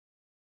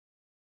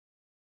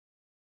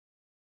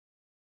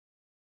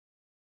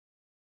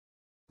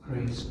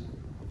praise.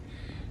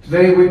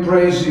 Today we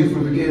praise you for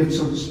the gifts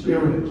of the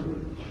Spirit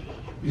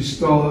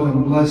bestowed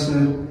on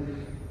Blessed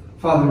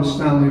Father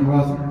Stanley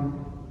Rother,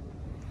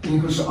 in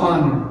whose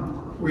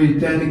honor we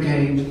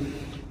dedicate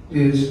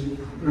this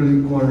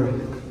reliquary.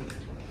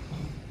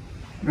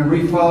 May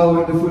we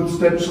follow in the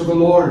footsteps of the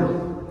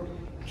Lord,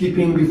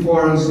 keeping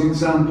before us the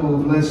example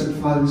of Blessed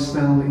Father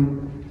Stanley,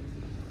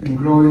 and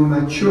grow in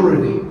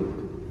maturity,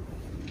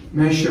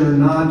 measured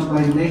not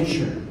by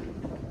nature,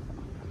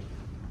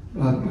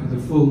 but by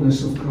the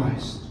fullness of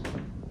Christ.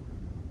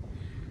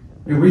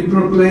 May we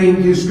proclaim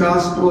His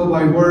gospel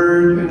by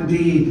word and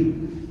deed,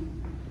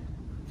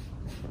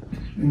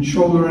 and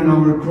shouldering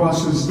our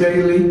crosses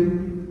daily,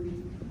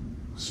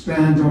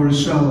 spend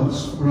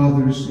ourselves for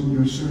others in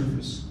your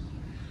service.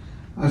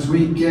 As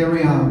we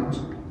carry out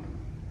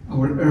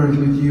our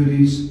earthly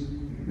duties,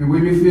 may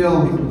we be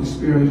filled with the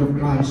Spirit of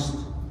Christ,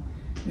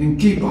 and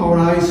keep our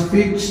eyes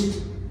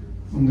fixed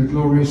on the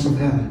glories of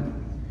heaven,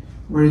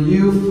 where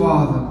you,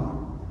 Father,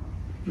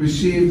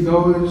 receive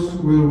those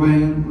who will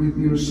reign with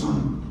your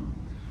Son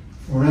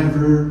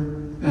forever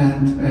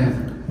and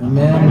ever.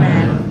 Amen.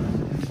 Amen.